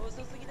me.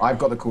 I've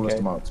got the coolest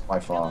emotes by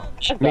far.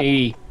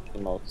 Me.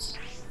 Emotes.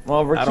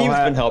 Well, Rakib's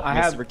have- been helping I me.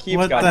 have- So Rakib's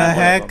What got the one of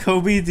heck, them.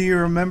 Kobe? Do you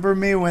remember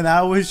me when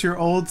I was your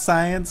old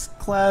science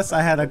class?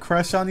 I had a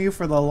crush on you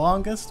for the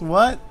longest.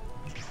 What?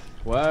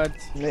 What?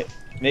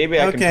 Maybe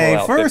I can Okay, pull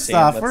out first 15.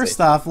 off, Let's first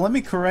see. off, let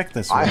me correct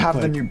this. I real have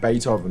the quick. new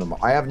Beethoven.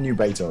 I have new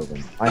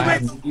Beethoven. I I have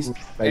have the least,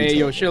 Beethoven. hey,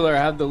 yo, Schiller, I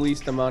have the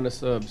least amount of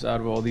subs out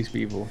of all these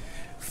people.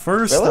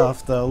 First Really?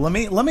 off, though, let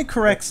me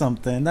correct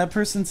something. That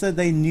person said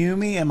they knew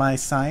me in my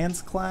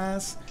science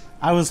class.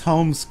 I was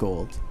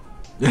homeschooled.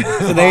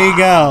 So there you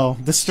go,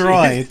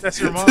 destroyed. That's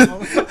your mom.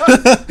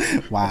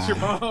 Wow. Your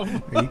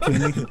mom. Are you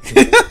kidding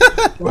me?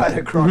 Right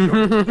across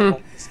your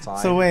this time.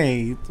 So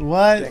wait,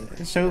 what?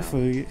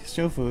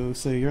 Shofu,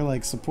 so you're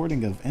like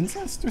supporting of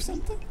incest or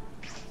something?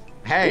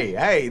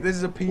 Hey, this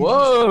is a PG.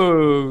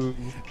 Whoa!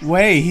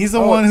 Wait, he's the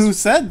Oh, one it's- who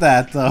said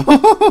that though.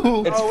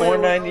 It's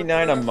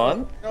 $4.99 a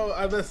month? No,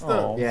 I messed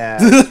Oh. up. Yeah.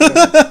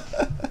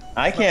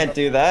 I can't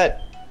do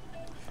that.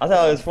 I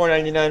thought it was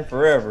 $4.99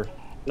 forever.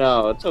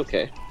 No, it's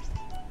okay.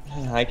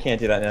 I can't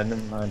do that now.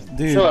 Never mind.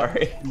 Dude,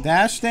 Sorry.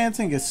 dash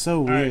dancing is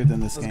so weird Alright, in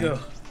this let's game. go.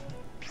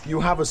 You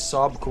have a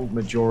sub called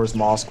Majora's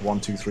Mask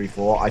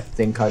 1234. I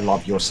think I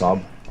love your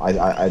sub.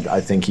 I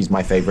think he's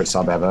my favorite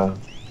sub ever.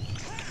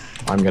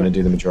 I'm gonna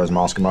do the Majora's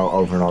Mask emote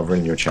over and over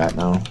in your chat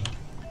now.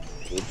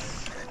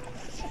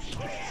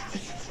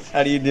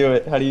 How do you do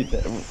it? How do you?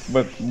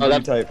 What do you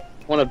that's type?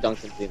 one of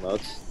Duncan's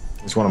emotes.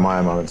 It's one of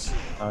my emotes.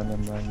 Oh,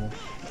 never mind.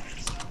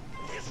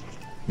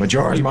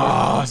 Majora's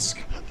Mask.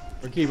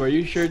 Rakeem, are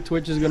you sure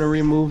Twitch is gonna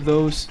remove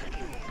those?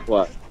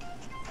 What?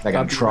 They're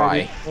gonna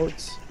try. copyrighted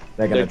emotes?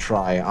 They're gonna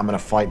try. I'm gonna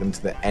fight them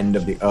to the end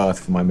of the earth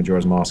for my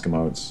Majora's Mask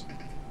emotes.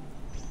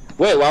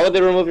 Wait, why would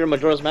they remove your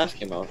Majora's Mask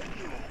emote?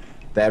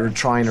 They're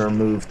trying to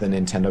remove the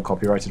Nintendo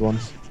copyrighted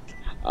ones.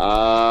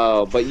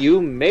 Oh, but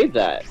you made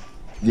that.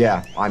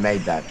 Yeah, I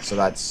made that, so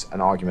that's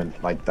an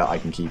argument like that I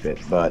can keep it.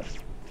 But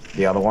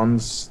the other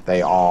ones,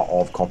 they are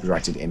of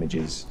copyrighted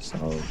images, so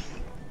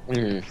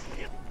Mm.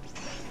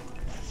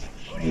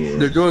 yeah.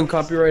 They're doing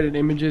copyrighted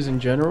images in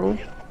general?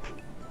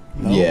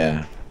 Nope.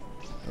 Yeah.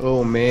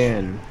 Oh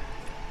man.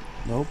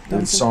 Nope.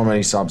 And so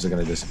many subs are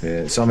gonna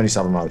disappear. So many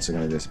sub emotes are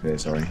gonna disappear.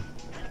 Sorry.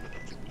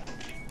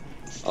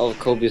 All of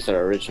Kobe's are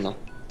original.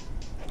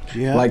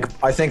 Yeah. Like,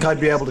 I think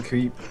I'd be able to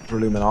keep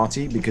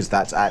Illuminati because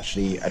that's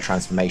actually a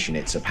transformation.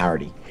 It's a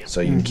parody,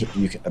 so you can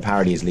keep. A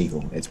parody is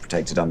legal. It's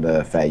protected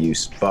under fair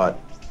use. But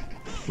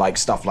like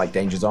stuff like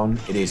Danger Zone,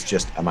 it is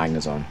just a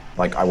Magnezone.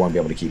 Like, I won't be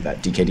able to keep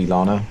that. DKD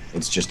Lana,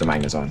 it's just a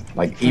Magnezone.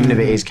 Like, even if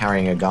it is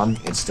carrying a gun,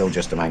 it's still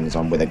just a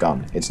Magnezone with a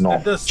gun. It's not.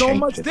 That does so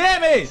much changed.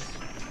 damage.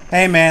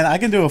 Hey man, I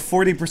can do a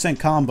 40%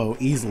 combo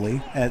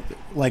easily at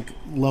like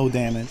low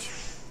damage.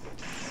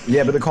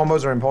 Yeah, but the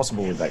combos are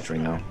impossible with vectoring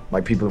now.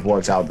 Like, people have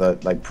worked out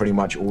that like pretty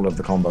much all of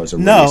the combos are.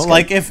 No, really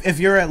like if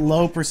you're at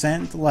low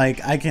percent,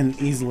 like I can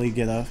easily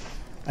get a.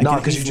 No,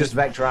 because you just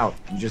vector out.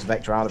 You just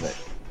vector out of it.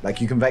 Like,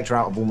 you can vector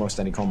out of almost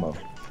any combo.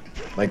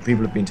 Like,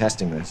 people have been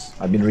testing this.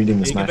 I've been reading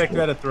the You can Smash vector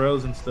board. out of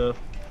throws and stuff.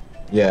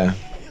 Yeah.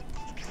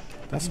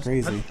 That's How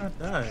crazy. did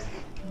I die?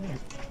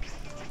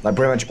 Like,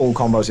 pretty much all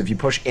combos, if you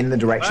push in the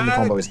direction the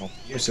combo is knocking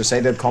you, so say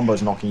the combo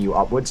is knocking you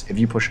upwards, if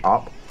you push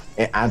up,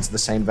 it adds the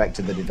same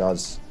vector that it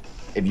does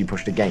if you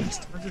pushed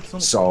against. Why is it so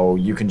So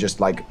you can just,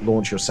 like,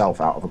 launch yourself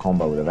out of a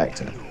combo with a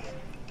vector.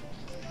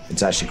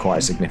 It's actually quite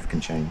a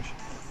significant change.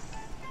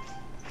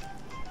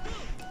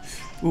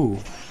 Ooh.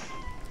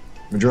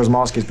 Majora's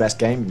Mask is best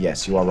game?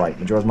 Yes, you are right.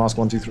 Majora's Mask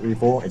 1, 2, 3,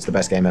 4, it's the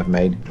best game ever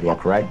made. You are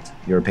correct.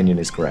 Your opinion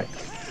is correct.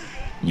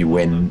 You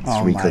win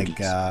Oh 3 my cookies.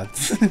 god.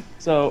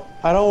 So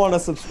I don't want to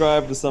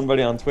subscribe to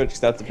somebody on Twitch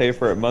because I have to pay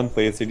for it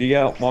monthly. So do you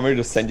want me to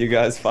just send you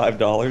guys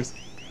 $5?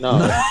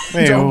 No.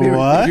 Wait, Don't be-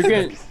 what? You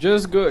can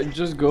just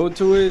go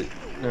to it.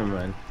 Never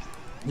mind.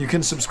 You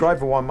can subscribe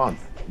for 1 month.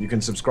 You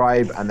can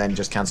subscribe and then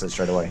just cancel it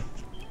straight away.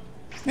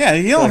 Yeah,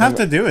 you don't have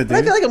to do it, But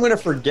I dude. feel like I'm gonna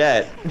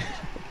forget.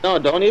 No,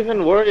 don't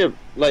even worry.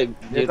 Like,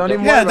 Yeah, don't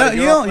even Yeah, worry about it.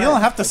 you You're don't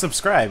friends. have to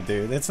subscribe,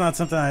 dude. It's not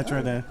something I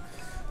try to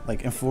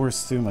like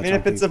enforce too I much. mean,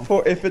 on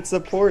people. if it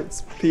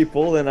supports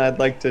people, then I'd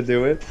like to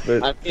do it.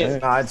 But I mean,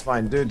 Nah, it's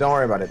fine, dude. Don't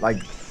worry about it.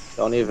 Like,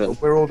 don't even.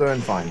 we're all doing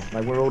fine.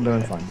 Like, we're all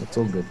doing fine. It's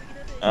all good.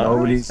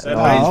 Nobody's. That Oh,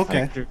 nice okay.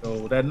 vector,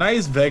 though. That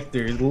nice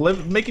vector is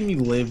making me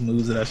live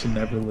moves that I should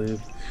never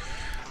live.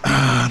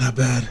 Ah, not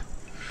bad.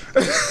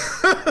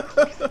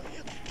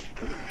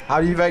 How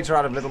do you vector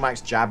out of Little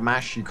Mac's jab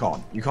mash? You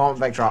can't. You can't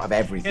vector out of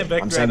everything. Can't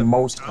vector I'm out saying of-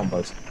 most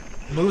combos.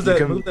 Moves You that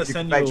can, move that you can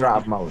send you. vector out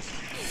of most.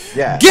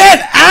 Yeah.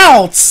 Get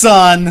out,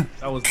 son!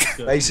 That was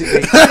disgusting.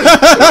 Basically,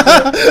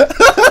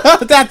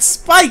 That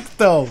spike,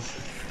 though.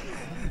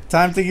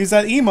 Time to use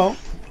that emo,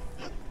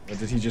 or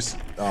did he just?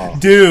 Oh,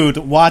 dude.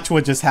 Watch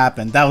what just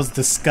happened. That was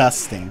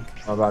disgusting.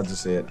 I'm about to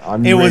see it.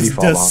 I'm It really was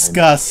far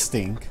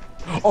disgusting.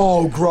 behind.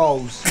 Oh,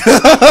 gross.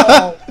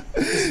 Oh,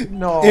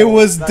 no. It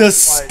was that's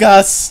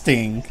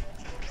disgusting. like-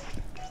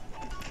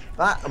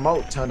 that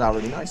emote turned out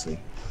really nicely.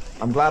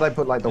 I'm glad I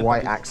put like the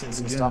white accents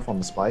and stuff on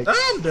the spikes.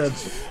 I'm dead.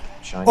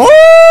 Shiny.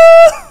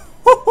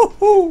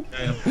 Oh!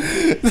 Damn.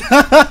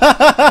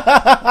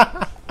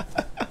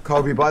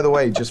 Kobe, by the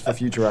way, just for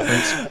future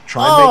reference,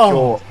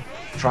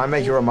 try and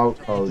make your emote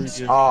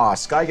codes. Ah,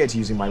 Skygate's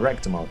using my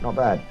rect emote, not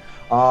bad.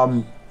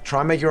 Try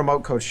and make your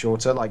emote code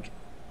shorter. Like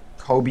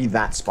Kobe,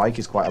 that spike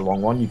is quite a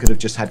long one. You could have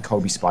just had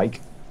Kobe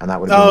spike, and that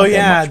would have been. Oh like, a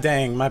yeah, much-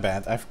 dang, my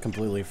bad. I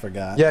completely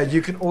forgot. Yeah,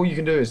 you can. All you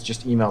can do is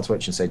just email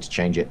Twitch and say to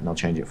change it, and I'll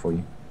change it for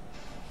you.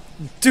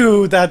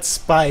 Dude, that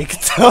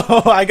spiked.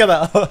 Oh, I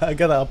gotta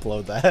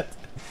upload that.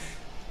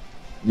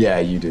 Yeah,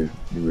 you do.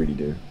 You really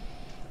do.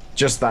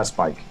 Just that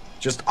spike.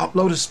 Just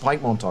upload a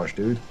spike montage,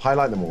 dude.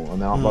 Highlight them all,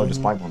 and then upload a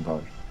spike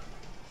montage.